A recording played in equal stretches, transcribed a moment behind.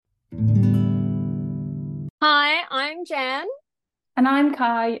Hi, I'm Jen. And I'm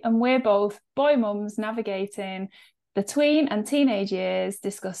Kai, and we're both boy mums navigating the tween and teenage years,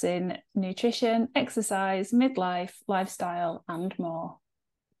 discussing nutrition, exercise, midlife, lifestyle, and more.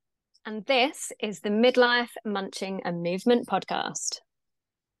 And this is the Midlife Munching and Movement podcast.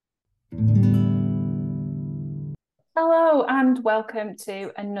 Hello, and welcome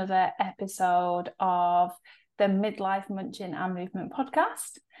to another episode of the Midlife Munching and Movement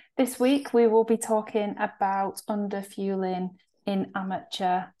podcast. This week, we will be talking about underfueling in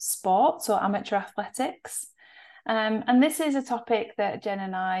amateur sports or amateur athletics. And this is a topic that Jen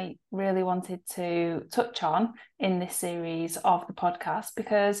and I really wanted to touch on in this series of the podcast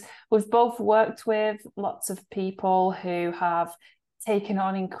because we've both worked with lots of people who have taken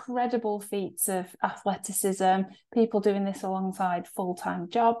on incredible feats of athleticism, people doing this alongside full-time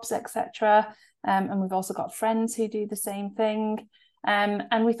jobs, etc. And we've also got friends who do the same thing.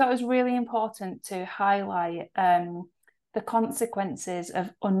 And we thought it was really important to highlight the consequences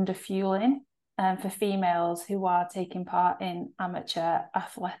of underfueling for females who are taking part in amateur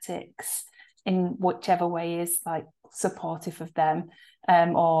athletics in whichever way is like supportive of them,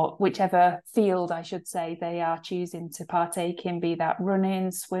 or whichever field, I should say, they are choosing to partake in, be that running,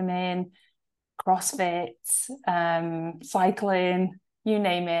 swimming, CrossFit, cycling, you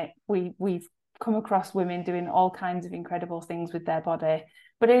name it. We've come across women doing all kinds of incredible things with their body.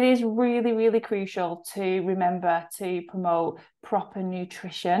 But it is really, really crucial to remember to promote proper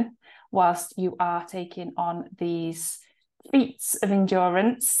nutrition whilst you are taking on these feats of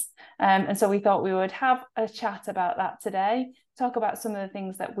endurance. And so we thought we would have a chat about that today, talk about some of the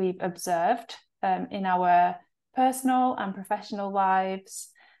things that we've observed in our personal and professional lives,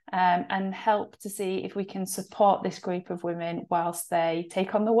 and help to see if we can support this group of women whilst they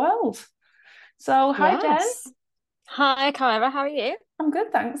take on the world. So, hi, Jen. Yes. Hi, Kyra. How are you? I'm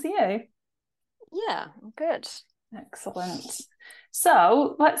good, thanks. Are you? Yeah, I'm good. Excellent.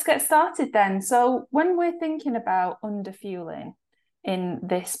 So let's get started then. So when we're thinking about underfueling in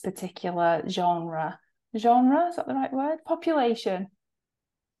this particular genre, is that the right word? Population.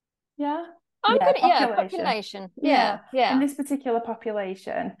 Yeah. I'm Yeah, good. Yeah, population. population. Yeah. Yeah, In yeah. this particular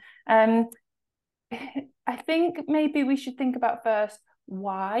population. Um, I think maybe we should think about first,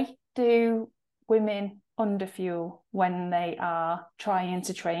 why do women underfuel when they are trying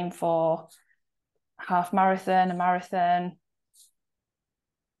to train for half marathon, a marathon,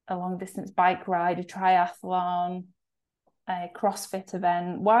 a long distance bike ride, a triathlon, a CrossFit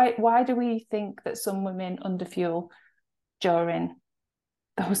event? Why do we think that some women underfuel during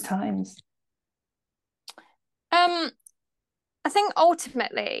those times? Um, I think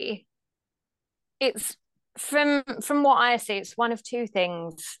ultimately it's from what I see, it's one of two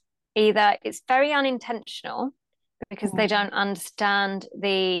things. Either it's very unintentional because they Mm. don't understand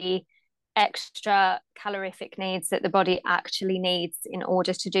the extra calorific needs that the body actually needs in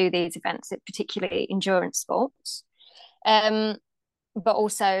order to do these events, particularly endurance sports, um, but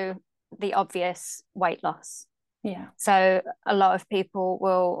also the obvious weight loss. Yeah, So a lot of people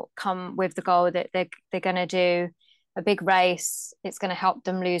will come with the goal that they're going to do a big race. It's going to help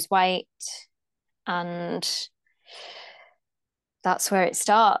them lose weight, and that's where it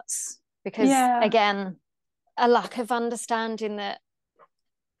starts. Because yeah, again, a lack of understanding that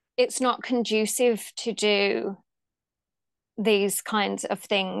it's not conducive to do these kinds of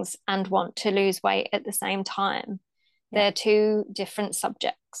things and want to lose weight at the same time. yeah, They're two different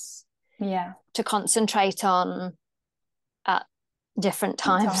subjects yeah. to concentrate on at different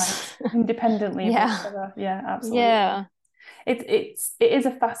times. Times independently of each Yeah. other. Yeah, absolutely. Yeah. It is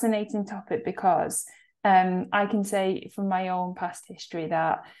a fascinating topic because I can say from my own past history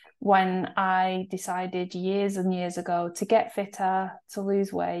that when I decided years and years ago to get fitter, to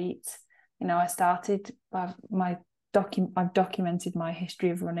lose weight, I started I've documented my history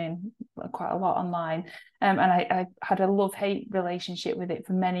of running quite a lot online, and I had a love-hate relationship with it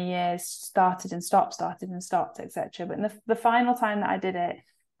for many years. Started and stopped, etc. But in the final time that I did it,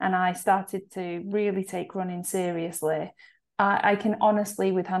 and I started to really take running seriously, I can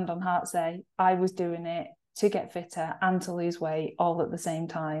honestly, with hand on heart, say I was doing it to get fitter and to lose weight all at the same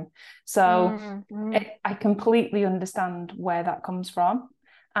time. So Mm-hmm. I completely understand where that comes from.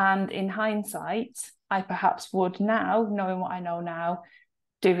 And in hindsight, I perhaps would now, knowing what I know now,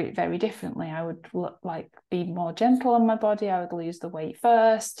 do it very differently. I would be more gentle on my body. I would lose the weight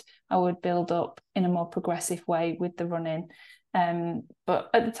first. I would build up in a more progressive way with the running. But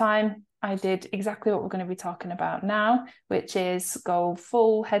at the time, I did exactly what we're going to be talking about now, which is go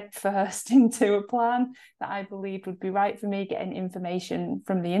full head first into a plan that I believed would be right for me, getting information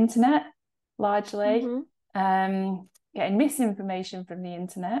from the internet largely, Mm-hmm. getting misinformation from the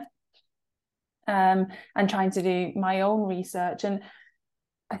internet. and trying to do my own research. And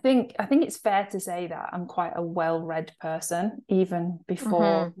I think it's fair to say that I'm quite a well-read person, even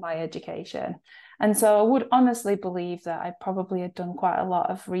before Mm-hmm. my education. And so I would honestly believe that I probably had done quite a lot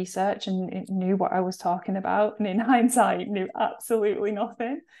of research and knew what I was talking about. And in hindsight, knew absolutely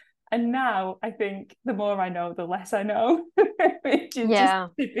nothing. And now I think the more I know, the less I know, which is just Yeah.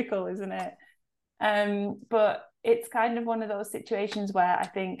 typical, isn't it? But it's kind of one of those situations where I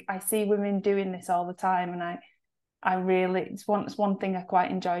think I see women doing this all the time, and I really, it's one thing I quite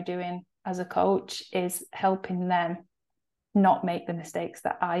enjoy doing as a coach is helping them not make the mistakes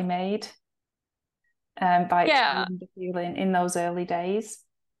that I made, by Yeah. explaining the feeling in those early days.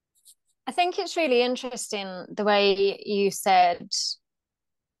 I think it's really interesting the way you said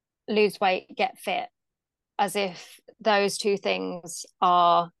lose weight, get fit, as if those two things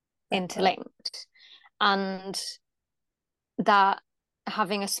are Separate. interlinked, and that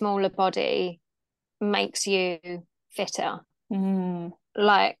having a smaller body makes you fitter. Mm,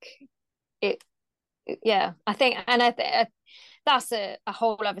 Like it, yeah, I think, and that's a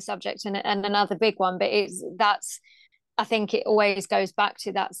whole other subject and another big one, but I think it always goes back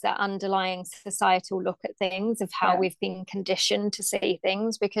to that's that underlying societal look at things of how yeah. we've been conditioned to see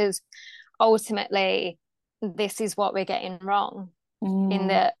things, because ultimately this is what we're getting wrong, in Mm,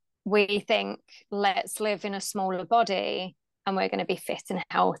 that we think let's live in a smaller body and we're going to be fit and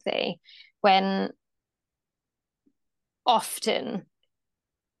healthy, when often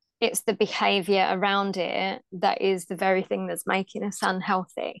it's the behavior around it that is the very thing that's making us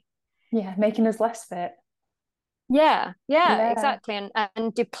unhealthy. yeah, making us less fit. Yeah, yeah, Yeah. exactly.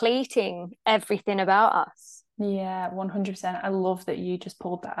 And depleting everything about us. Yeah, 100%. I love that you just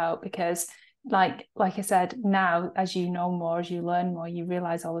pulled that out because like I said, now as you know more, as you learn more, you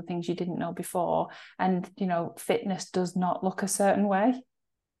realize all the things you didn't know before. And fitness does not look a certain way.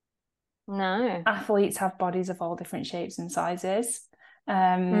 No. Athletes have bodies of all different shapes and sizes.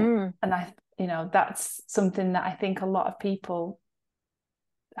 Mm, And that's something that I think a lot of people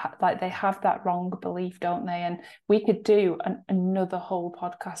like they have that wrong belief, don't they? And we could do another whole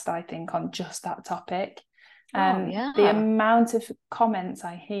podcast, I think, on just that topic. oh The yeah. amount of comments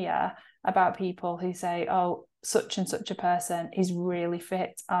I hear about people who say, "Oh, such and such a person is really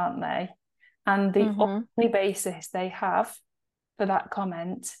fit, aren't they?" And the Mm-hmm. only basis they have for that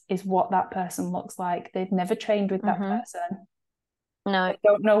comment is what that person looks like. They've never trained with that Mm-hmm. person. No, They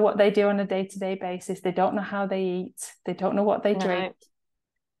don't know what they do on a day-to-day basis. They don't know how they eat. They don't know what they drink, no.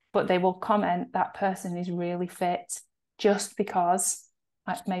 but they will comment that person is really fit just because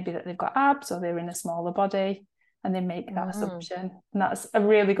maybe that they've got abs or they're in a smaller body, and they make that Mm. assumption. And that's a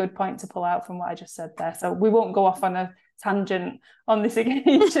really good point to pull out from what I just said there. So we won't go off on a tangent on this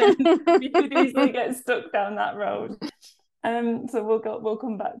occasion. We could easily get stuck down that road. So we'll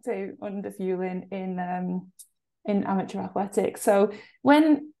come back to underfueling in amateur athletics. So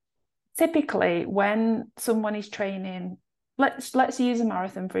when someone is training, let's use a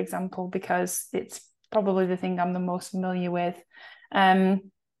marathon for example, because it's probably the thing I'm the most familiar with.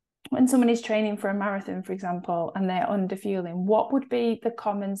 When someone is training for a marathon, for example, and they're underfueling, what would be the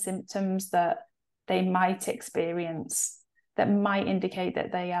common symptoms that they might experience that might indicate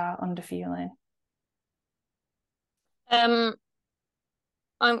that they are underfueling? um,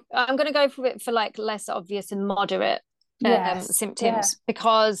 I'm going to go for it for like less obvious and moderate Yes. Yeah. symptoms,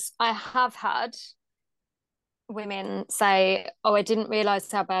 because I have had women say, "Oh, I didn't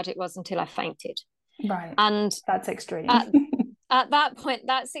realize how bad it was until I fainted," Right. and That's extreme. at at that point,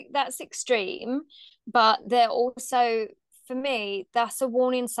 that's extreme, but they're also, for me, that's a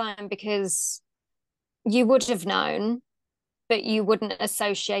warning sign, because you would have known, but you wouldn't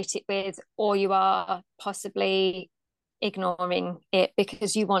associate it with, or you are possibly ignoring it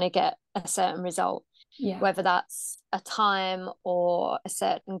because you want to get a certain result, Yeah. whether that's a time or a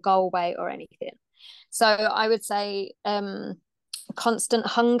certain goal weight or anything. So I would say constant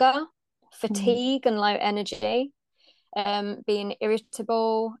hunger, Mm. fatigue, and low energy, being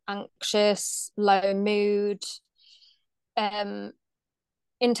irritable, anxious, low mood, um,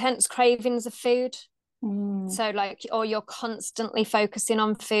 intense cravings of food. Mm. So like, or you're constantly focusing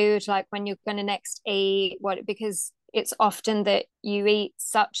on food, like when you're going to next eat, what, because it's often that you eat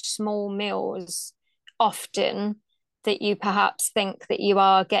such small meals often that you perhaps think that you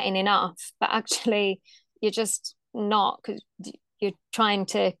are getting enough, but actually you're just not, because you're trying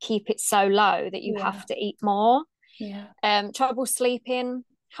to keep it so low that you Yeah. have to eat more. Yeah. Trouble sleeping,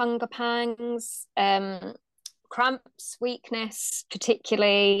 hunger pangs, cramps, weakness,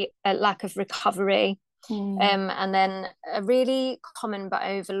 particularly a lack of recovery. Mm. And then a really common but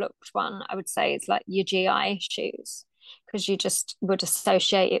overlooked one, I would say, is like your GI issues, because you just would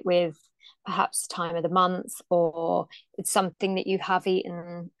associate it with perhaps time of the month, or it's something that you have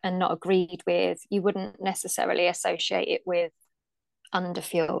eaten and not agreed with, you wouldn't necessarily associate it with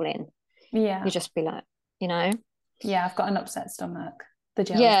underfueling. Yeah. You'd just be like, you know, Yeah, I've got an upset stomach. The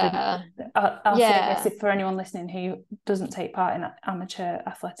gels didn't. yeah, I'll say this, yeah, if for anyone listening who doesn't take part in amateur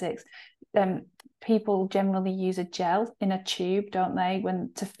athletics, um, people generally use a gel in a tube, don't they,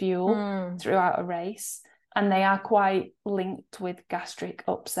 when to fuel mm, throughout a race, and they are quite linked with gastric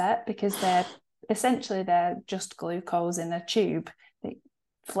upset because they're just glucose in a tube, mm,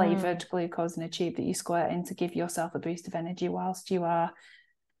 flavored glucose in a tube that you squirt in to give yourself a boost of energy whilst you are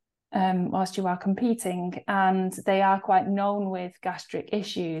competing, and they are quite known with gastric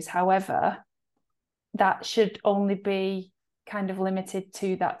issues. However, that should only be kind of limited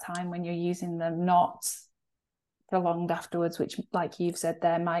to that time when you're using them, not prolonged afterwards, which, like you've said,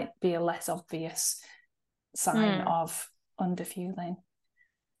 there might be a less obvious sign mm, of underfueling.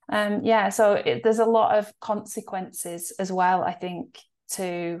 Yeah, so there's a lot of consequences as well, I think,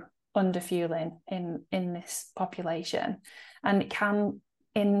 to underfueling in this population, and it can,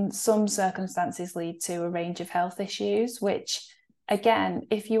 in some circumstances, lead to a range of health issues. Which, again,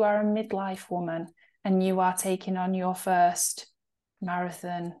 if you are a midlife woman and you are taking on your first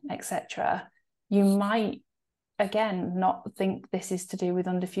marathon, etc., you might again not think this is to do with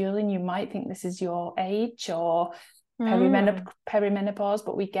underfueling. You might think this is your age or mm, perimenopause,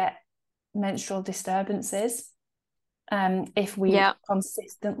 but we get menstrual disturbances if we yeah,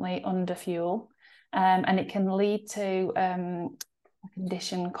 consistently underfuel. And it can lead to a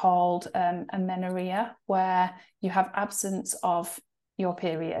condition called amenorrhea, where you have absence of your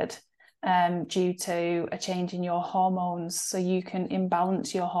period due to a change in your hormones. So you can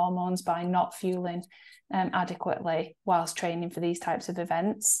imbalance your hormones by not fueling adequately whilst training for these types of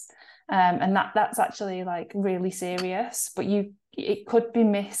events. And that's actually like really serious, but it could be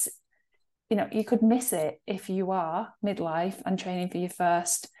you could miss it if you are midlife and training for your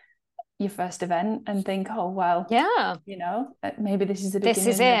first event and think, oh well, yeah, maybe this is the this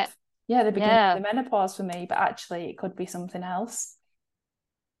is beginning of it. the beginning Yeah, of the menopause for me, but actually it could be something else.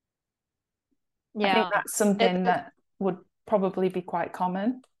 I think yeah, that's something that would probably be quite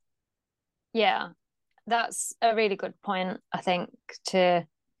common. yeah. That's a really good point, I think, to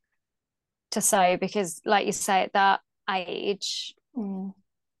to say, because like you say, at that age, Mm.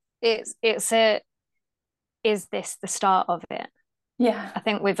 it's a is this the start of it? Yeah. I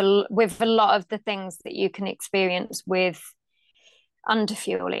think with a lot of the things that you can experience with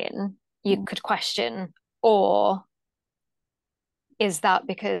underfueling, you Mm. could question, or is that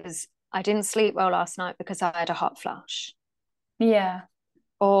because I didn't sleep well last night because I had a hot flash? Yeah.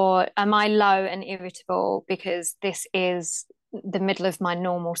 Or am I low and irritable because this is the middle of my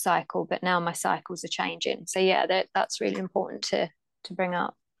normal cycle, but now my cycles are changing? So yeah, that's really important to bring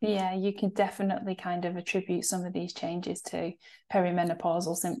up. Yeah, you can definitely kind of attribute some of these changes to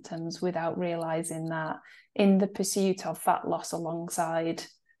perimenopausal symptoms without realizing that in the pursuit of fat loss alongside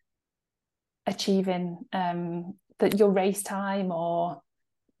achieving that your race time or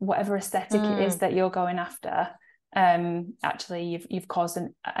whatever aesthetic it is Mm, that you're going after, actually you've caused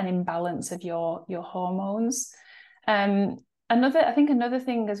an imbalance of your hormones. um I think another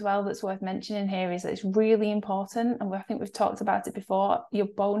thing as well that's worth mentioning here is that it's really important, and I think we've talked about it before, your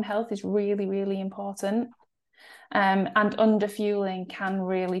bone health is really, really important. And underfueling can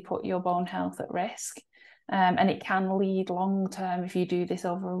really put your bone health at risk. And it can lead long term, if you do this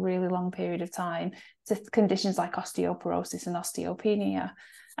over a really long period of time, to conditions like osteoporosis and osteopenia.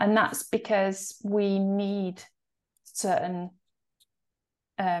 And that's because we need certain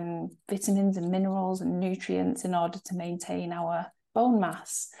vitamins and minerals and nutrients in order to maintain our bone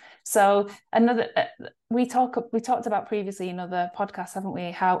mass. So we talked about previously in other podcasts, haven't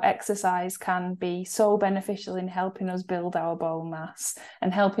we, how exercise can be so beneficial in helping us build our bone mass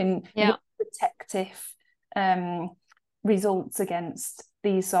and helping yeah, protective results against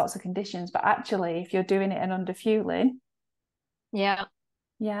these sorts of conditions. But actually, if you're doing it and under fueling, yeah.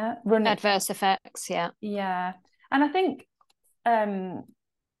 yeah, run it, Adverse effects, yeah. yeah. And I think um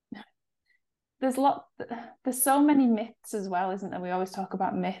there's there's so many myths as well, isn't there? We always talk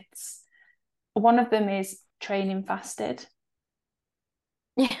about myths. One of them is training fasted.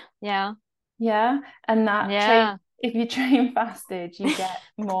 Yeah, yeah, Yeah. And that yeah, if you train fasted, you get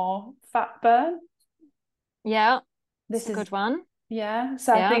more fat burn. yeah. It's This a is, good one. yeah.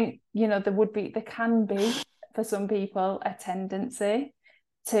 So I Yeah, think, there can be for some people a tendency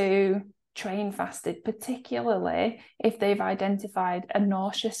to train fasted, particularly if they've identified a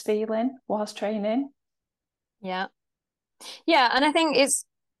nauseous feeling whilst training. yeah, yeah. And I think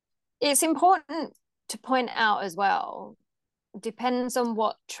it's important to point out as well, depends on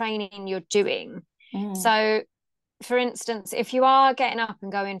what training you're doing. So, for instance, if you are getting up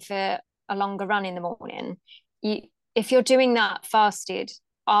and going for a longer run in the morning, if you're doing that fasted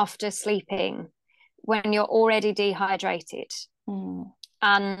after sleeping, when you're already dehydrated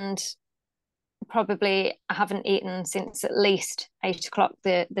and probably haven't eaten since at least 8 o'clock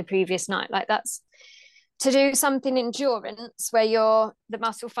the previous night, like that's to do something endurance where the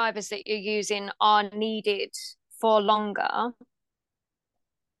muscle fibers that you're using are needed for longer,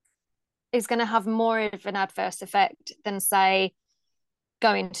 is going to have more of an adverse effect than, say,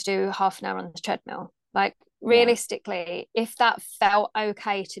 going to do half an hour on the treadmill. Like, realistically, if that felt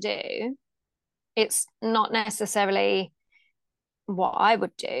okay to do, it's not necessarily what I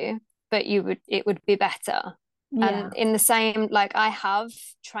would do, but it would be better. And in the same, like, I have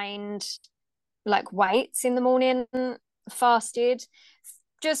trained like weights in the morning, fasted,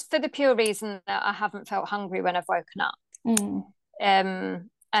 just for the pure reason that I haven't felt hungry when I've woken up.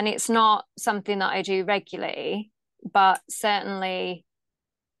 And it's not something that I do regularly, but certainly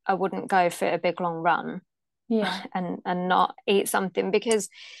I wouldn't go for a big long run and not eat something, because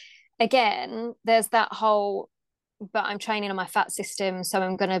again, there's that whole, but I'm training on my fat system, so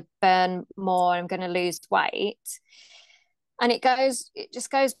I'm going to burn more, I'm going to lose weight. And it just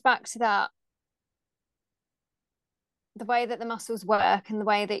goes back to that, the way that the muscles work and the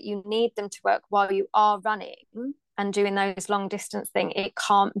way that you need them to work while you are running and doing those long distance thing. It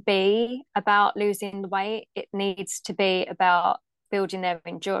can't be about losing the weight. It needs to be about building their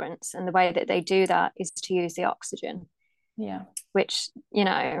endurance. And the way that they do that is to use the oxygen. Which, you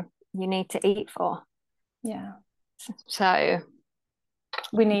need to eat for. So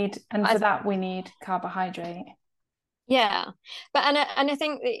we need carbohydrate. But and I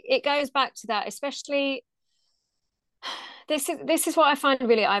think it goes back to that, especially this is what I find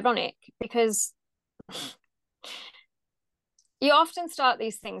really ironic, because you often start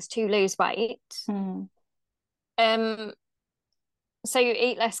these things to lose weight. So you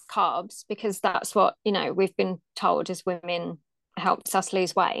eat less carbs because that's what, we've been told as women helps us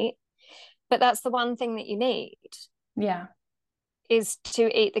lose weight. But that's the one thing that you need. Is to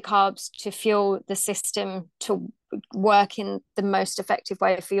eat the carbs to fuel the system to work in the most effective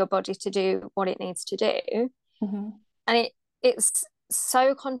way for your body to do what it needs to do. And it's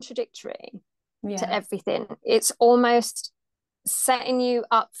so contradictory to everything. It's almost setting you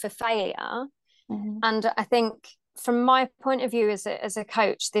up for failure. And I think, from my point of view as a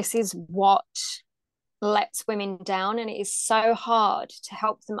coach, this is what lets women down. And it is so hard to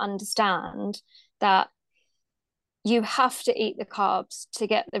help them understand that you have to eat the carbs to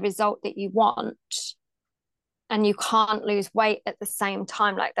get the result that you want, and you can't lose weight at the same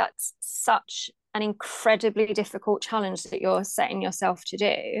time. Like, that's such an incredibly difficult challenge that you're setting yourself to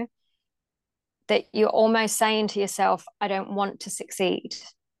do, that you're almost saying to yourself, I don't want to succeed.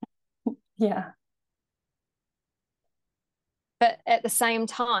 But at the same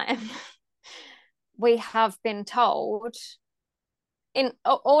time, we have been told, in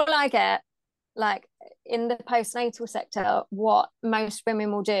all I get, like in the postnatal sector, what most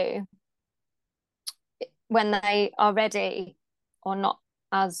women will do when they are ready or not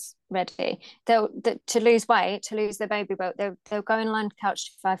as ready, to lose weight, to lose their baby weight, they'll go in line to couch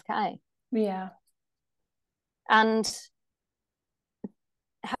to 5K. And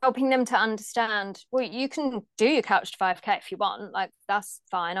helping them to understand, well, you can do your couch to 5K if you want, like that's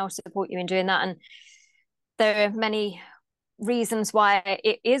fine, I'll support you in doing that. And there are many reasons why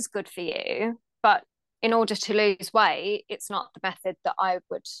it is good for you, but in order to lose weight, it's not the method that I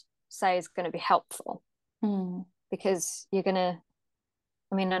would say is going to be helpful. Because you're going to,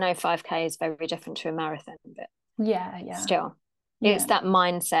 I mean, I know 5K is very different to a marathon, but still, it's that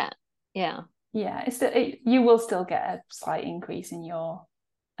mindset. You will still get a slight increase in your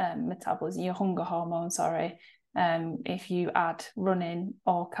metabolism, your hunger hormone, if you add running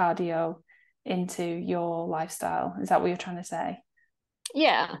or cardio into your lifestyle. Is that what you're trying to say?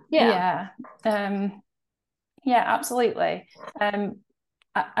 Absolutely.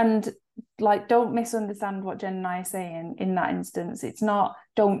 And like, don't misunderstand what Jen and I are saying in that instance. It's not,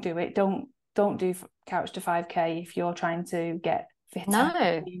 don't do it, don't do couch to 5K if you're trying to get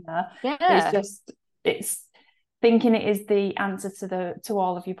fitter. It's thinking it is the answer to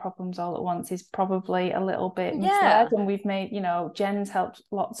all of your problems all at once is probably a little bit misled. And we've made, Jen's helped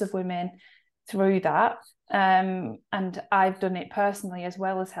lots of women through that, and I've done it personally as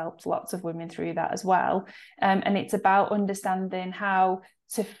well as helped lots of women through that as well, and it's about understanding how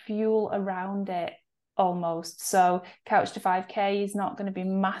to fuel around it almost. So couch to 5K is not going to be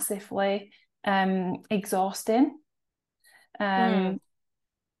massively exhausting, but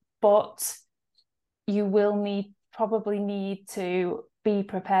you will need probably need to be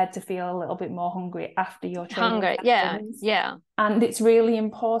prepared to feel a little bit more hungry after your training Hungry. Yeah. sessions. Yeah. And it's really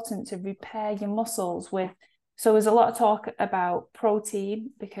important to repair your muscles with. So there's a lot of talk about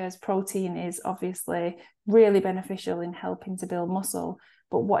protein, because protein is obviously really beneficial in helping to build muscle.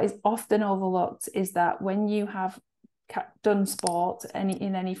 But what is often overlooked is that when you have done sport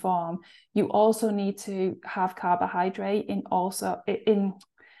in any form, you also need to have carbohydrate in also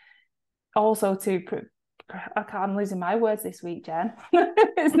to I'm losing my words this week, Jen.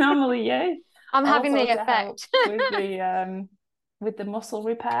 It's normally you. I'm having Also the to help effect. with the muscle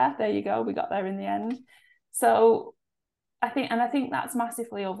repair. There you go. We got there in the end. So I think that's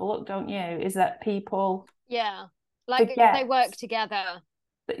massively overlooked, don't you? Is that people Yeah. Like they forget, work together.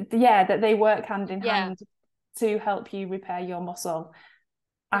 that they work hand in Yeah. hand to help you repair your muscle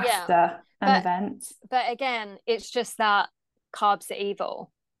Yeah. after an But event. but again, it's just that carbs are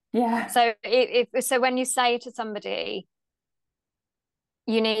evil. Yeah. So when you say to somebody,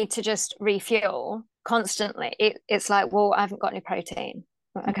 you need to just refuel constantly, it's like, well, I haven't got any protein.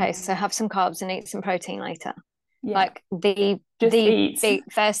 Okay, so have some carbs and eat some protein later. Yeah. Like the Just the eat. big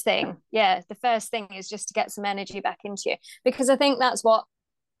first thing, yeah, the first thing is just to get some energy back into you, because I think that's what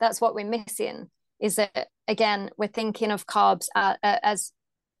we're missing, is that again we're thinking of carbs as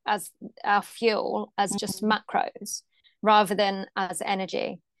our fuel, as just Mm. macros rather than as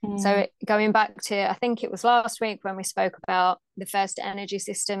energy. Mm. So going back to, I think it was last week when we spoke about the first energy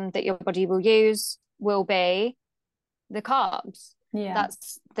system that your body will use will be the carbs. Yeah.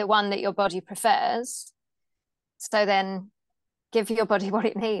 That's the one that your body prefers. So then give your body what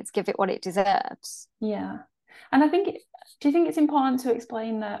it needs, give it what it deserves. Yeah. And do you think it's important to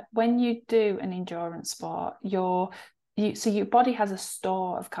explain that when you do an endurance sport, so your body has a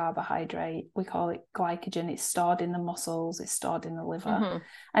store of carbohydrate. We call it glycogen. It's stored in the muscles, it's stored in the liver,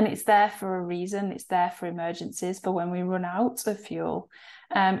 and it's there for a reason. It's there for emergencies, for when we run out of fuel.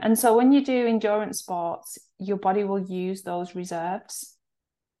 And so when you do endurance sports, your body will use those reserves.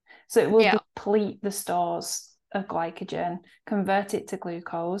 So it will Yeah. deplete the stores of glycogen, convert it to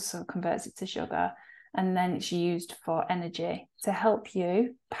glucose, so converts it to sugar, and then it's used for energy to help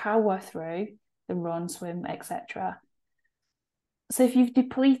you power through the run, swim, etc. So if you've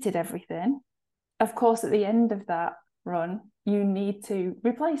depleted everything, of course, at the end of that run, you need to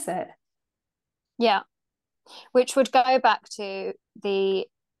replace it. Yeah. Which would go back to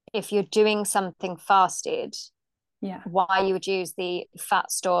if you're doing something fasted, Yeah. why you would use the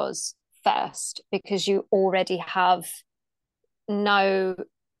fat stores first, because you already have no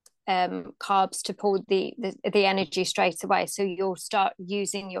carbs to pull the energy straight away. So you'll start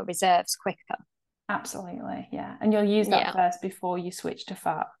using your reserves quicker. Absolutely. Yeah. And you'll use that Yeah. first before you switch to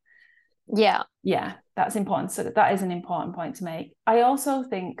fat. Yeah. Yeah, that's important. So that is an important point to make. I also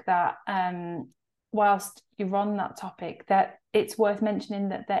think that whilst you're on that topic, that it's worth mentioning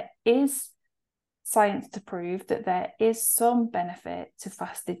that there is science to prove that there is some benefit to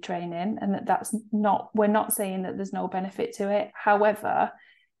fasted training, and we're not saying that there's no benefit to it. However,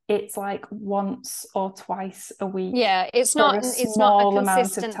 it's like once or twice a week Yeah, for a it's not a small amount of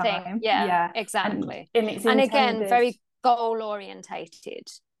consistent thing. time. Yeah, Yeah. exactly. And it's And again, intended. very goal orientated.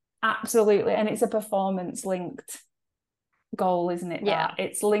 Absolutely. And it's a performance linked goal, isn't it? Yeah. That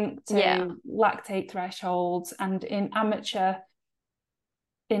it's linked Yeah. to lactate thresholds, and in amateur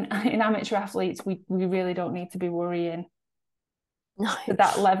athletes, we really don't need to be worrying No, to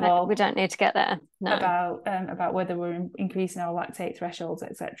that we level don't need to get there. No. about whether we're increasing our lactate thresholds,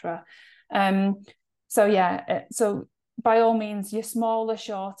 etc. So yeah, so by all means, your smaller,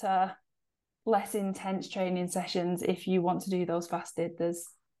 shorter, less intense training sessions, if you want to do those fasted, there's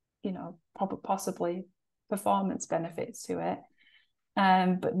possibly performance benefits to it,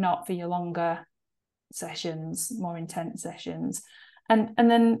 but not for your longer sessions, more intense sessions. And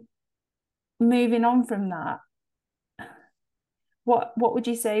then moving on from that, what would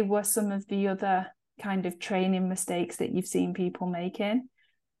you say were some of the other kind of training mistakes that you've seen people making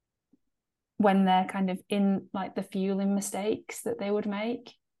when they're kind of in like the fueling mistakes that they would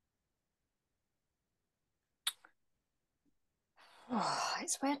make? Oh,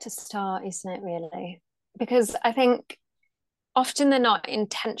 it's where to start, isn't it, really? Because I think often they're not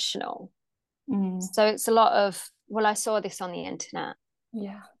intentional. So it's a lot of, well, I saw this on the internet.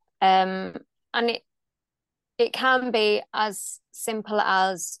 Yeah. And it can be as simple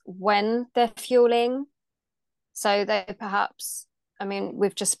as when they're fueling. So they perhaps, I mean,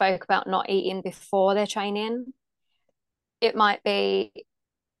 we've just spoke about not eating before they're training. It might be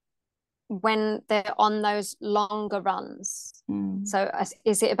when they're on those longer runs. So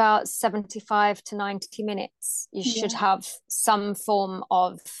is it about 75 to 90 minutes? You should Yeah. have some form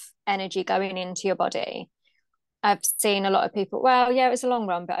of energy going into your body. I've seen a lot of people, well, yeah, it was a long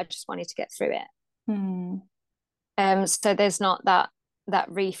run, but I just wanted to get through it. Hmm. So there's not that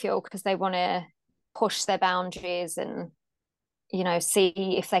refuel because they want to push their boundaries and see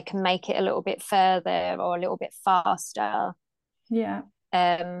if they can make it a little bit further or a little bit faster. Yeah.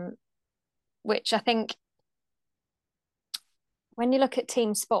 Um, which I think when you look at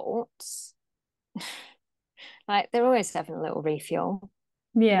team sports, like they're always having a little refuel.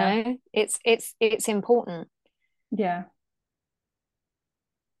 Yeah. It's important. Yeah.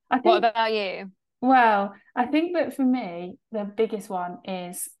 I What think, about you? well, I think that for me, the biggest one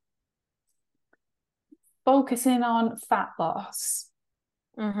is focusing on fat loss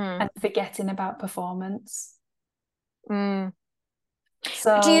Mm-hmm. and forgetting about performance. Mm.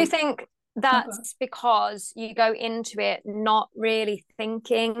 Do you So, think okay. that's because you go into it not really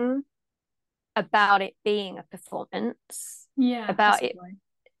thinking about it being a performance, Yeah, about it, possibly.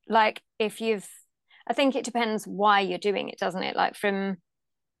 like if you've, I think it depends why you're doing it, doesn't it? Like from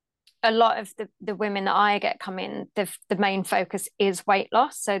a lot of the women that I get come in, the main focus is weight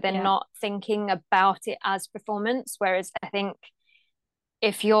loss. So they're Yeah. not thinking about it as performance. Whereas I think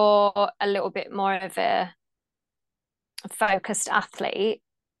if you're a little bit more of a focused athlete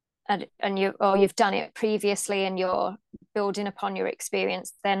and you've done it previously and you're building upon your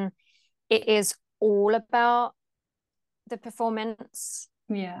experience, then it is all about the performance,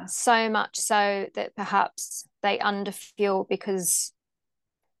 Yeah. so much so that perhaps they underfuel because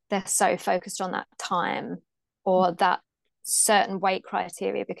they're so focused on that time or that certain weight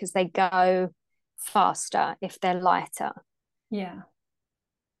criteria because they go faster if they're lighter. Yeah.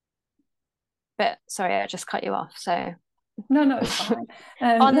 But sorry, I just cut you off. So No, no, it's fine.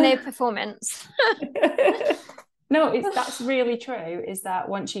 on No. the performance. No, that's really true, is that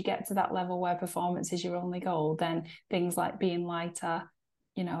once you get to that level where performance is your only goal, then things like being lighter,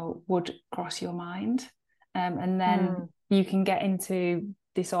 would cross your mind. And then Mm, you can get into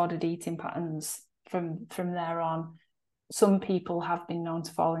disordered eating patterns from there on. Some people have been known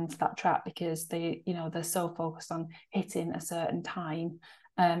to fall into that trap because they're so focused on hitting a certain time,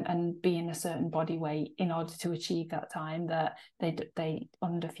 and being a certain body weight in order to achieve that time that they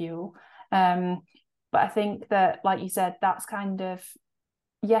underfuel. But I think that, like you said, that's kind of,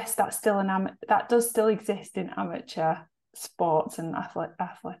 yes, that's still that does still exist in amateur sports and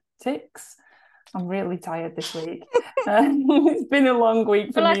athletics. I'm really tired this week. It's been a long week I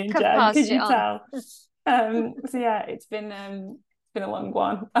for feel like me and I've Jen, could passed it you on. tell? So yeah, it's been a long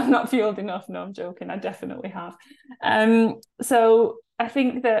one. I'm not fueled enough. No, I'm joking. I definitely have. So I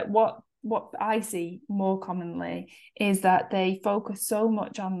think that what I see more commonly is that they focus so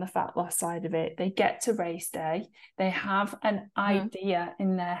much on the fat loss side of it. They get to race day, they have an Mm-hmm. idea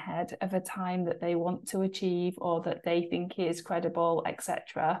in their head of a time that they want to achieve or that they think is credible,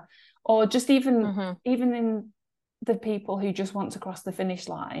 etc. Or just Mm-hmm. even in the people who just want to cross the finish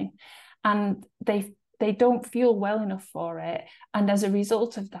line, and they don't feel well enough for it, and as a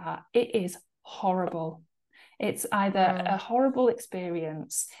result of that, it is horrible. It's either a Mm, horrible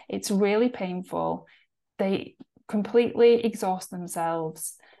experience, it's really painful, they completely exhaust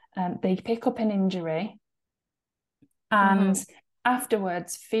themselves, they pick up an injury, and mm-hmm.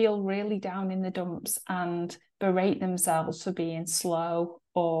 afterwards feel really down in the dumps and berate themselves for being slow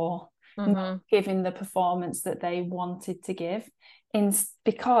or not Mm-hmm. giving the performance that they wanted to give, in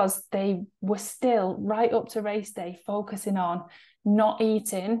because they were still right up to race day focusing on not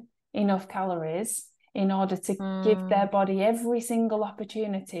eating enough calories in order to give their Mm, body every single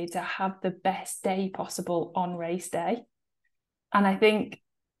opportunity to have the best day possible on race day. And I think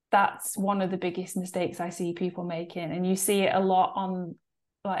that's one of the biggest mistakes I see people making. And you see it a lot on,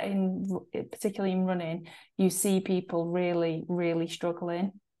 like, particularly in running, you see people really, really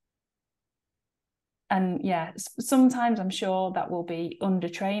struggling. And yeah, sometimes I'm sure that will be under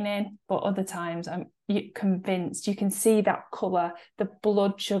training, but other times I'm convinced you can see that colour, the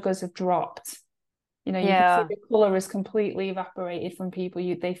blood sugars have dropped. You can see yeah. the colour has completely evaporated from people.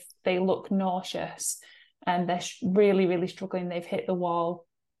 They look nauseous and they're really, really struggling. They've hit the wall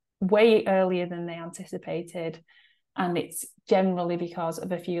way earlier than they anticipated, and it's generally because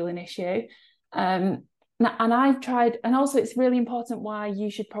of a fueling issue. And I've tried, and also it's really important why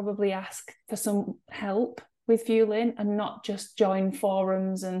you should probably ask for some help with fueling and not just join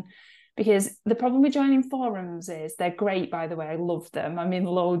forums. And because the problem with joining forums is they're great, by the way, I love them, I'm in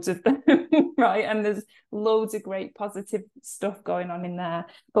loads of them, right, and there's loads of great positive stuff going on in there,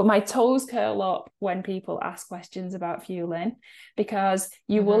 but my toes curl up when people ask questions about fueling, because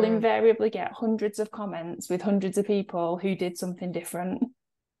you will Mm-hmm. invariably get hundreds of comments with hundreds of people who did something different,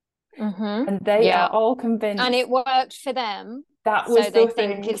 Mm-hmm. and they are Yeah. all And convinced it worked for them, that so was they the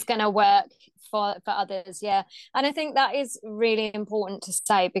think thing. it's going to work for others. Yeah. And I think that is really important to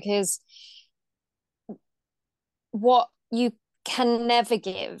say, because what you can never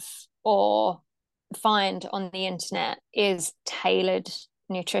give or find on the internet is tailored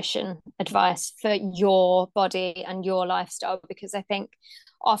nutrition advice for your body and your lifestyle, because I think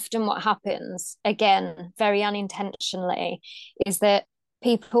often what happens, again, very unintentionally, is that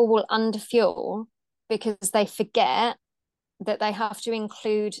people will underfuel because they forget that they have to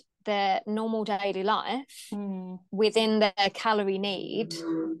include their normal daily life within their calorie need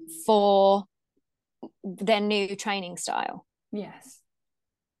for their new training style. Yes.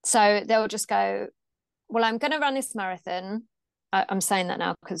 So they'll just go, well, I'm going to run this marathon. I'm saying that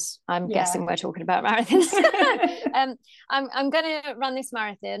now because I'm guessing we're talking about marathons. I'm going to run this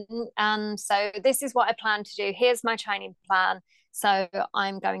marathon, and so this is what I plan to do. Here's my training plan. So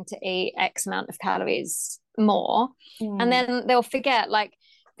I'm going to eat X amount of calories more. And then they'll forget, like,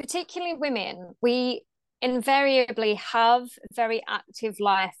 particularly women, we invariably have very active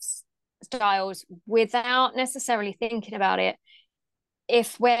lifestyles without necessarily thinking about it.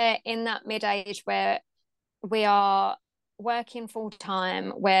 If we're in that mid-age where we are working full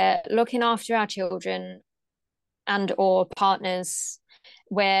time, we're looking after our children and or partners,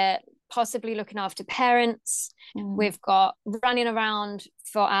 we're possibly looking after parents, we've got running around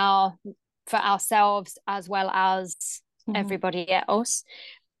for ourselves as well as everybody else.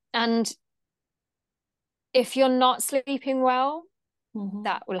 And if you're not sleeping well,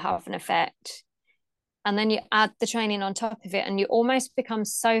 that will have an effect. And then you add the training on top of it, and you almost become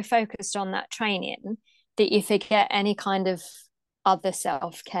so focused on that training that you forget any kind of other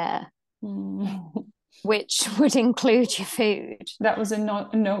self-care, which would include your food. That was a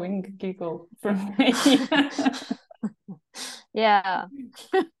knowing giggle from me. Yeah.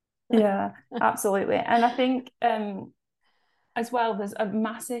 Yeah, absolutely. And I think as well, there's a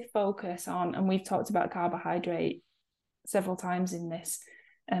massive focus on, and we've talked about carbohydrate several times in this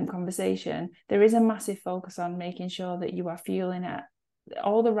conversation, there is a massive focus on making sure that you are fueling at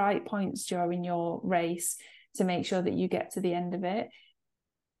all the right points during your race to make sure that you get to the end of it.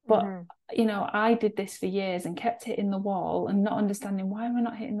 But you know, I did this for years and kept hitting the wall and not understanding why am I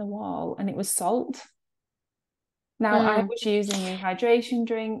not hitting the wall, and it was salt. Now I was using rehydration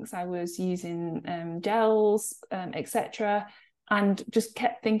drinks, I was using gels, etc., and just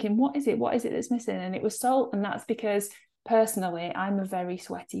kept thinking, what is it that's missing? And it was salt. And that's because personally I'm a very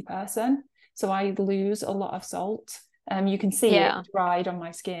sweaty person, so I lose a lot of salt. You can see it dried on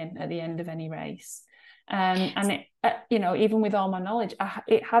my skin at the end of any race. And it, you know, even with all my knowledge,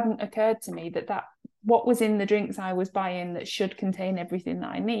 it hadn't occurred to me that what was in the drinks I was buying that should contain everything that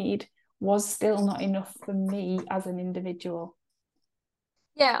I need was still not enough for me as an individual.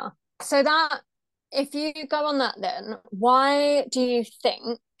 Yeah. So that, if you go on that, then why do you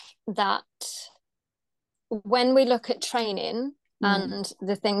think that when we look at training and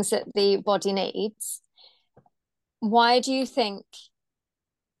the things that the body needs, why do you think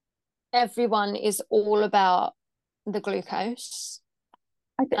everyone is all about the glucose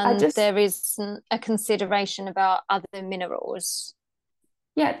and there isn't a consideration about other minerals?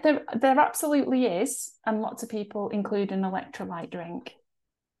 Yeah, there absolutely is, and lots of people include an electrolyte drink.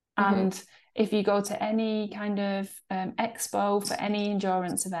 And if you go to any kind of expo for any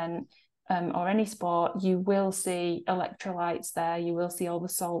endurance event or any sport, you will see electrolytes there, you will see all the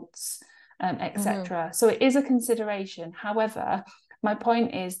salts, etc. So it is a consideration. However, my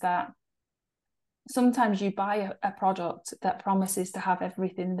point is that sometimes you buy a product that promises to have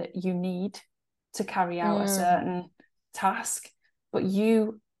everything that you need to carry out a certain task, but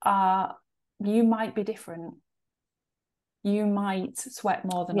you might be different. You might sweat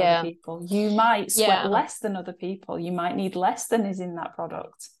more than other people. You might sweat less than other people. You might need less than is in that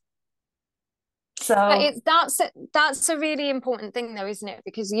product. So that's a really important thing, though, isn't it?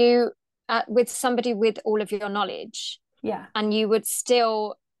 Because you, with somebody with all of your knowledge, and you would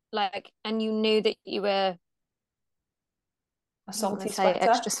still and you knew that you were a salty sweater.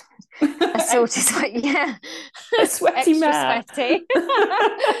 Extra, a salty sweat, a sweaty extra sweaty.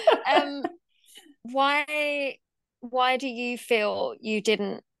 Why do you feel you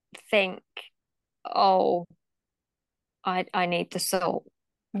didn't think, oh, I need the salt?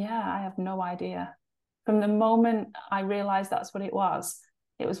 Yeah, I have no idea. From the moment I realized that's what it was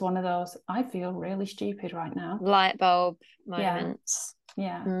one of those, I feel really stupid right now. Light bulb moments.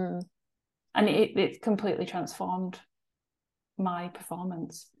 Yeah. And it completely transformed my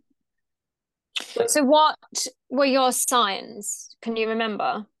performance. So what were your signs? Can you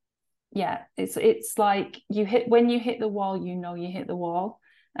remember? Yeah, it's like when you hit the wall, you know you hit the wall.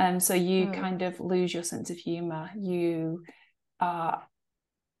 So you kind of lose your sense of humor. You are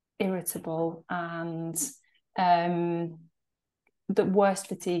irritable and the worst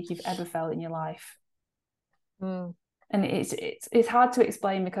fatigue you've ever felt in your life. And it's hard to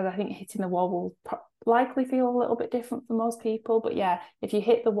explain, because I think hitting the wall will likely feel a little bit different for most people. But yeah, if you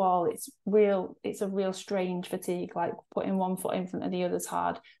hit the wall, it's a real strange fatigue. Like putting one foot in front of the other's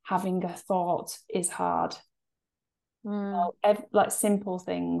hard. Having a thought is hard. Like simple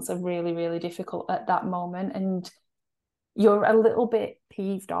things are really, really difficult at that moment, and you're a little bit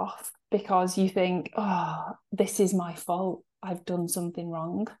peeved off because you think, oh, this is my fault. I've done something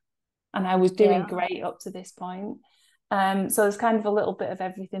wrong, and I was doing great up to this point. So there's kind of a little bit of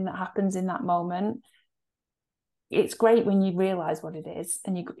everything that happens in that moment. It's great when you realize what it is,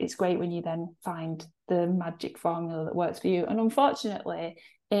 and it's great when you then find the magic formula that works for you. And unfortunately,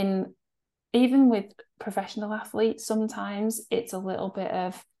 even with professional athletes, sometimes it's a little bit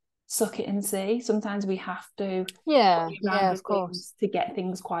of suck it and see. Sometimes we have to of course, to get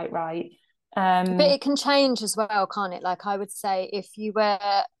things quite right. But it can change as well, can't it? Like I would say, if you were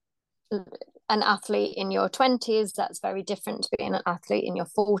an athlete in your 20s, that's very different to being an athlete in your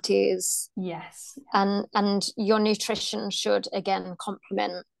 40s. Yes. And your nutrition should again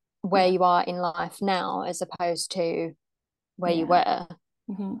complement where you are in life now, as opposed to where you were.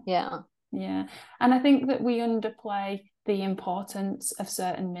 Yeah. And I think that we underplay the importance of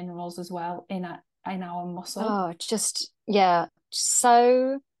certain minerals as well in our muscle. Oh,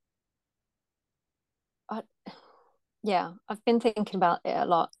 so I've been thinking about it a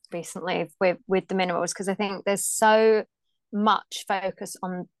lot recently with the minerals, because I think there's so much focus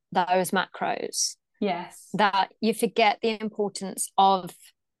on those macros, that you forget the importance of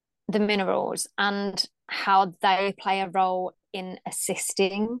the minerals and how they play a role in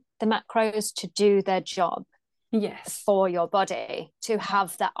assisting the macros to do their job for your body to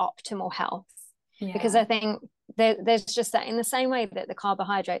have that optimal health. Because I think there's just that, in the same way that the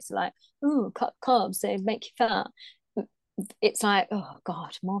carbohydrates are like, oh, cut carbs, they make you fat. It's like, oh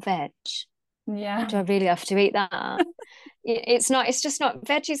God, more veg. Do I really have to eat that? It's just not,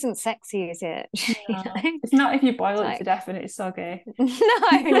 veg isn't sexy, is it? No. It's not if you boil it to death and it's soggy. No.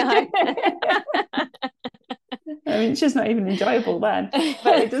 I mean, it's just not even enjoyable then.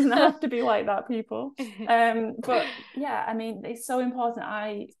 But it doesn't have to be like that, people. But yeah, I mean, it's so important.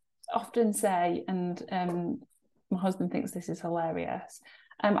 I often say, and my husband thinks this is hilarious.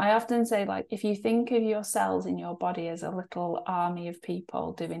 I often say, like, if you think of your cells in your body as a little army of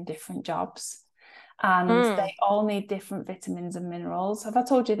people doing different jobs, and they all need different vitamins and minerals. Have I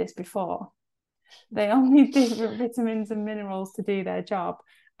told you this before? They all need different vitamins and minerals to do their job.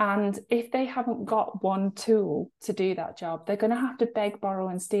 And if they haven't got one tool to do that job, they're going to have to beg, borrow,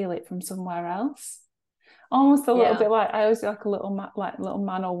 and steal it from somewhere else. Almost a little bit like, I always like a little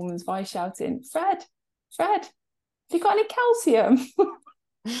man or woman's voice shouting, Fred, have you got any calcium?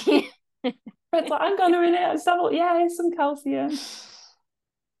 Fred's like, I'm going to in it. Yeah, here's some calcium.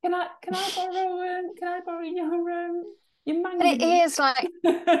 Can I borrow your manganese? But it is like,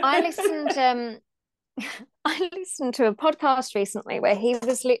 I listened to a podcast recently where he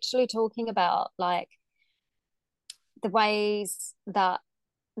was literally talking about like the ways that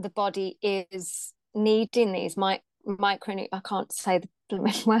the body is needing these micronutrients. I can't say the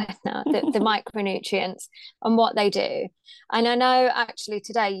word now. The micronutrients and what they do. And I know actually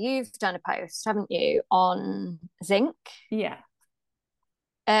today you've done a post, haven't you, on zinc? Yeah.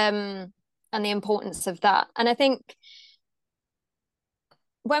 And the importance of that. And I think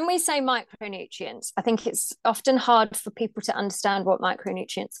when we say micronutrients, I think it's often hard for people to understand what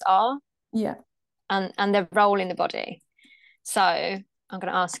micronutrients are. Yeah. And their role in the body. So I'm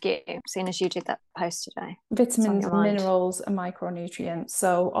going to ask you, seeing as you did that post today. Vitamins, minerals, and micronutrients.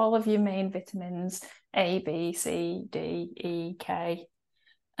 So all of your main vitamins, A, B, C, D, E, K,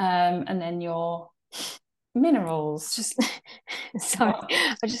 and then your minerals. Sorry,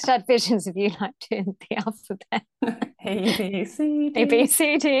 I just had visions of you like doing the alphabet. A, B, C, D. A, B,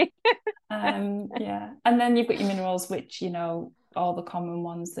 C, D. Yeah. And then you've got your minerals, which, all the common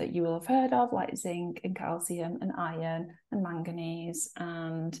ones that you will have heard of, like zinc and calcium and iron and manganese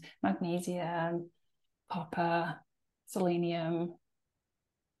and magnesium, copper, selenium.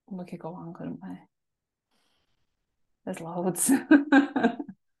 We could go on, couldn't we? There's loads.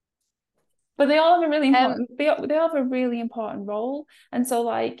 But they all have a really important they all have a really important role. And so,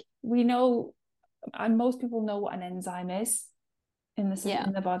 like, we know, and most people know what an enzyme is in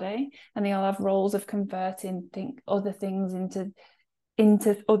the body, and they all have roles of converting other things into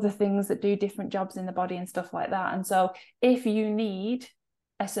other things that do different jobs in the body and stuff like that. And so if you need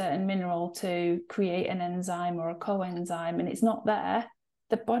a certain mineral to create an enzyme or a coenzyme and it's not there,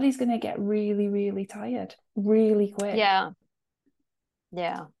 the body's going to get really, really tired really quick. Yeah.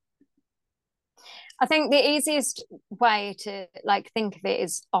 I think the easiest way to like think of it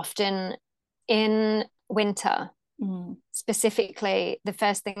is often in winter, specifically, the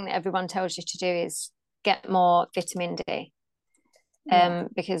first thing that everyone tells you to do is get more vitamin D.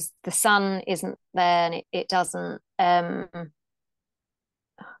 Because the sun isn't there and it doesn't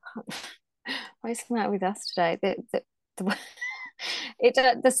why is that with us today?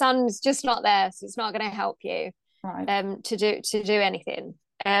 The sun's just not there, so it's not going to help you to do anything.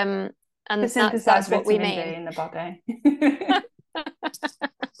 And to synthesize that's what we vitamin mean. D in the body.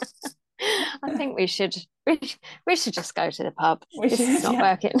 I think we should just go to the pub. This is not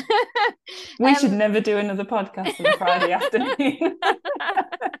working. We should never do another podcast on a Friday afternoon.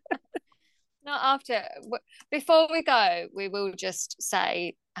 Not after. Before we go, we will just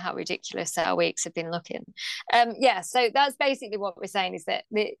say how ridiculous our weeks have been looking. So that's basically what we're saying, is that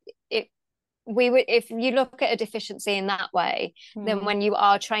if you look at a deficiency in that way, then when you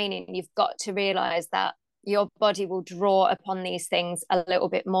are training, you've got to realize that your body will draw upon these things a little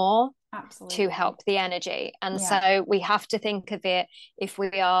bit more. Absolutely. To help the energy. And so we have to think of it, if we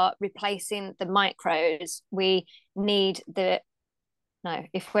are replacing the macros,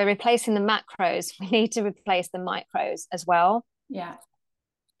 if we're replacing the macros, we need to replace the micros as well. Yeah.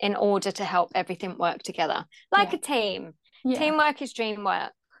 In order to help everything work together. Like a team. Yeah. Teamwork is dream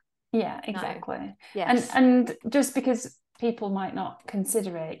work. Yeah, exactly. No. Yes. And just because people might not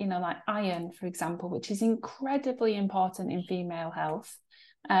consider it, like iron, for example, which is incredibly important in female health.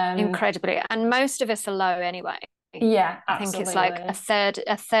 Incredibly, and most of us are low anyway. Yeah, absolutely. I think it's like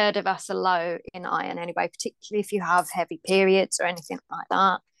a third of us are low in iron anyway, particularly if you have heavy periods or anything like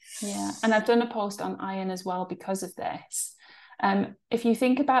that. Yeah, and I've done a post on iron as well because of this. If you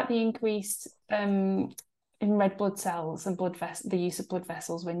think about the increased in red blood cells and the use of blood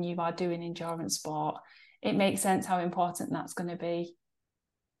vessels when you are doing endurance sport, it makes sense how important that's going to be.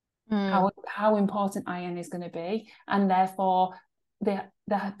 How important iron is going to be, and therefore the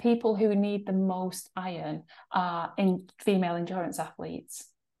people who need the most iron are in female endurance athletes.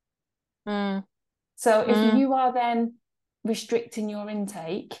 So if you are then restricting your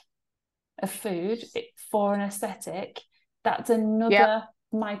intake of food for an aesthetic, that's another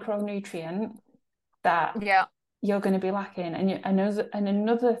micronutrient that you're going to be lacking, and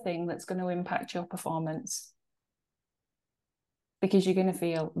another thing that's going to impact your performance, because you're going to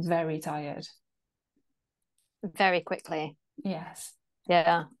feel very tired very quickly. Yes.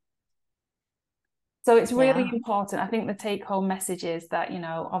 Yeah. So it's really important. I think the take-home message is that,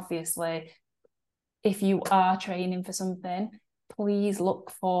 obviously, if you are training for something, please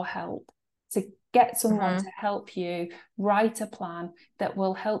look for help, to get someone to help you write a plan that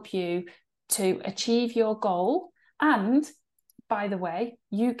will help you to achieve your goal. And by the way,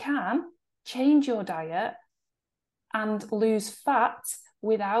 you can change your diet and lose fat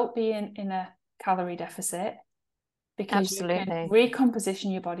without being in a calorie deficit, because you can recomposition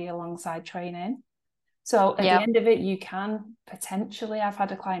your body alongside training. So at the end of it, you can potentially, I've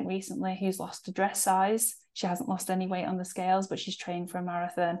had a client recently who's lost a dress size. She hasn't lost any weight on the scales, but she's trained for a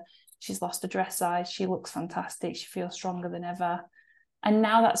marathon. She's lost a dress size. She looks fantastic. She feels stronger than ever. And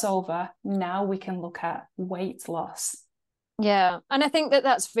now that's over. Now we can look at weight loss. Yeah. And I think that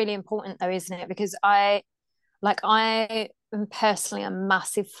that's really important though, isn't it? Because I am personally a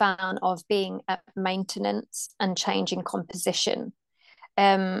massive fan of being at maintenance and changing composition.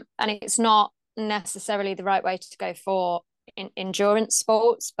 And it's not necessarily the right way to go for endurance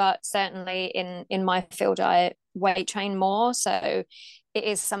sports, but certainly in my field, I weight train more. So it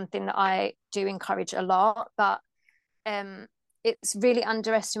is something that I do encourage a lot, but it's really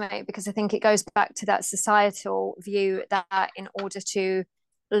underestimated, because I think it goes back to that societal view that in order to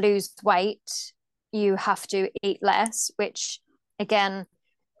lose weight, you have to eat less, which again,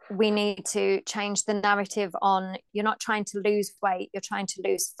 we need to change the narrative on, you're not trying to lose weight, you're trying to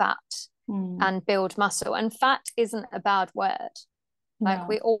lose fat and build muscle. And fat isn't a bad word. Like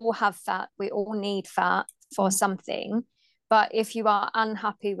we all have fat, we all need fat for something. But if you are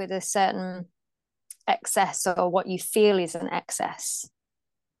unhappy with a certain excess, or what you feel is an excess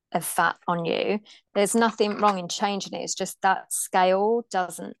of fat on you, there's nothing wrong in changing it. It's just that scale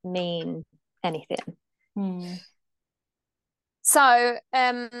doesn't mean anything. So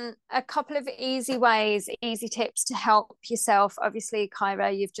a couple of easy tips to help yourself. Obviously,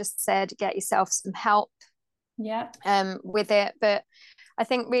 Kyra, you've just said get yourself some help with it, but I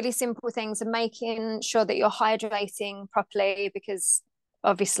think really simple things are making sure that you're hydrating properly, because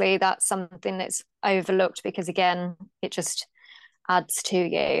obviously that's something that's overlooked, because again, it just adds to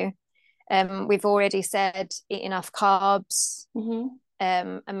you. We've already said eat enough carbs,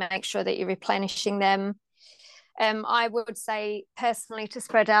 and make sure that you're replenishing them. I would say personally to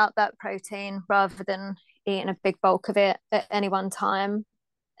spread out that protein rather than eating a big bulk of it at any one time,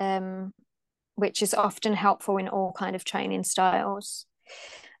 which is often helpful in all kind of training styles,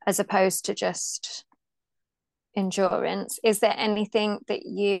 as opposed to just endurance. Is there anything that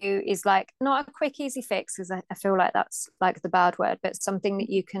you is like not a quick easy fix, because I feel like that's like the bad word, but something that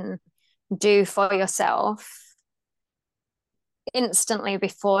you can do for yourself instantly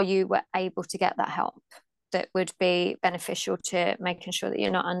before you were able to get that help that would be beneficial to making sure that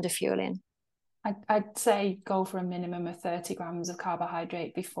you're not underfueling? I'd say go for a minimum of 30 grams of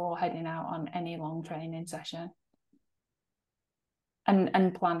carbohydrate before heading out on any long training session,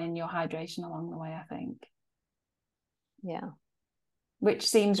 and planning your hydration along the way, I think. Yeah. Which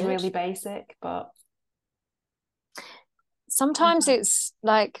seems really basic, but sometimes it's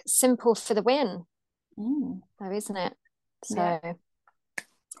like simple for the win, though, isn't it? So yeah.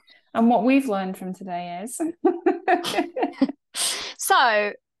 And what we've learned from today is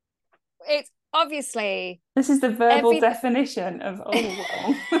so it's obviously this is the verbal definition of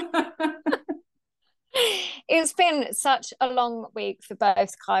overwhelm. It's been such a long week for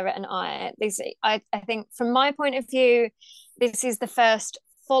both Kyra and I. I think from my point of view, this is the first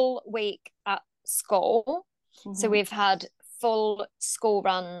full week at school. So we've had full school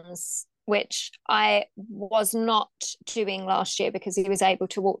runs, which I was not doing last year because he was able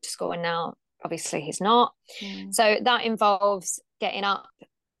to walk to school, and now obviously he's not. So that involves getting up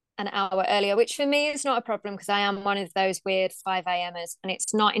an hour earlier, which for me is not a problem because I am one of those weird 5 a.m.ers, and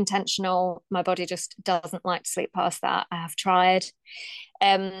it's not intentional. My body just doesn't like to sleep past that. I have tried.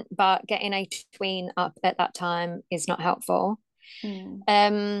 But getting a tween up at that time is not helpful.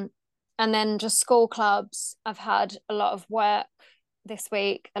 And then just school clubs. I've had a lot of work this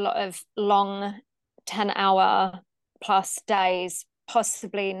week, a lot of long 10-hour plus days,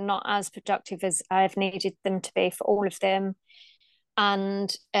 possibly not as productive as I've needed them to be for all of them.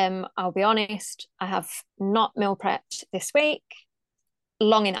 And I'll be honest, I have not meal prepped this week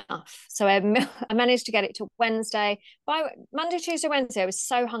long enough. So I managed to get it to Wednesday. By Monday, Tuesday, Wednesday, I was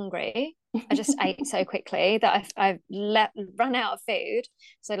so hungry. I just ate so quickly that I've run out of food.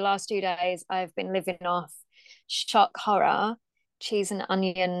 So the last 2 days, I've been living off shock horror, cheese and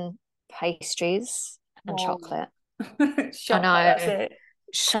onion pastries and chocolate. Shock, that's it.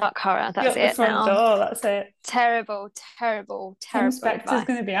 Shock horror, that's it. The front now. door, that's it. Terrible Tim Spector's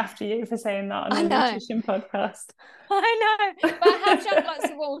going to be after you for saying that on a nutrition podcast. I know, but I have drank lots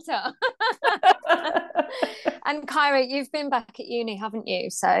of water. And Kyra, you've been back at uni, haven't you?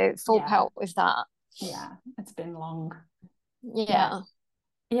 So full pelt with that. Yeah, it's been long. Yeah,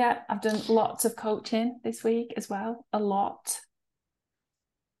 I've done lots of coaching this week as well. A lot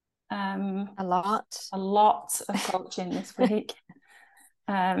of coaching this week.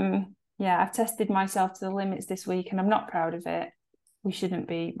 I've tested myself to the limits this week, and I'm not proud of it. We shouldn't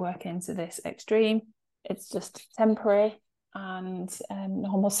be working to this extreme. It's just temporary, and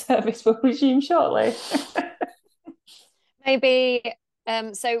normal service will resume shortly. Maybe.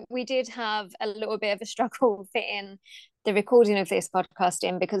 So we did have a little bit of a struggle fitting the recording of this podcast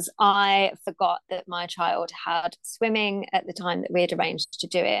in because I forgot that my child had swimming at the time that we had arranged to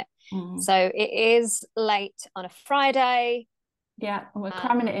do it. So it is late on a Friday. Yeah, we're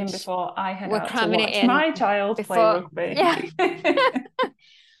cramming it in before I head out to watch my child play rugby. Yeah.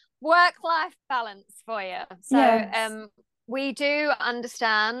 Work-life balance for you. So we do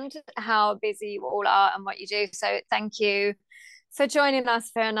understand how busy you all are and what you do. So thank you for joining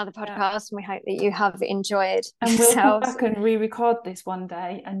us for another podcast, and we hope that you have enjoyed and yourselves. We'll come back and re-record this one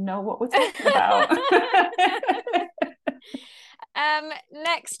day and know what we're talking about.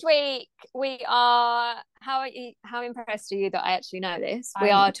 Next week we are how impressed are you that I actually know this?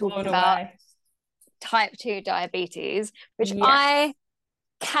 We are talking about type 2 diabetes, which I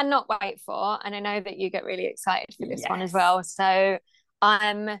cannot wait for, and I know that you get really excited for this one as well, so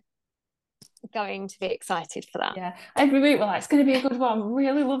I'm going to be excited for that. Yeah, every week we're like, it's going to be a good one,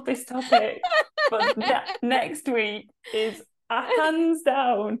 really love this topic. But next week is a hands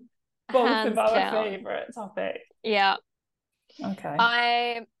down both of our favorite topic. Yeah.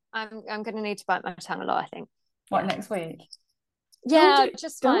 Okay. I'm going to need to bite my tongue a lot, I think. What, next week? Yeah,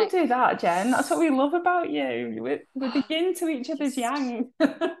 don't do that, Jen. That's what we love about you. We're the yin to each other's yang.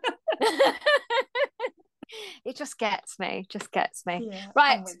 It just gets me. Yeah,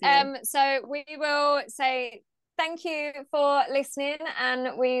 right. So we will say thank you for listening,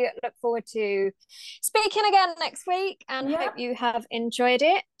 and we look forward to speaking again next week, and hope you have enjoyed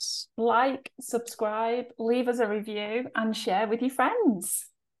it. Like, subscribe, leave us a review, and share with your friends.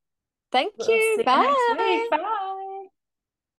 Thank you. Bye. See you next week. Bye.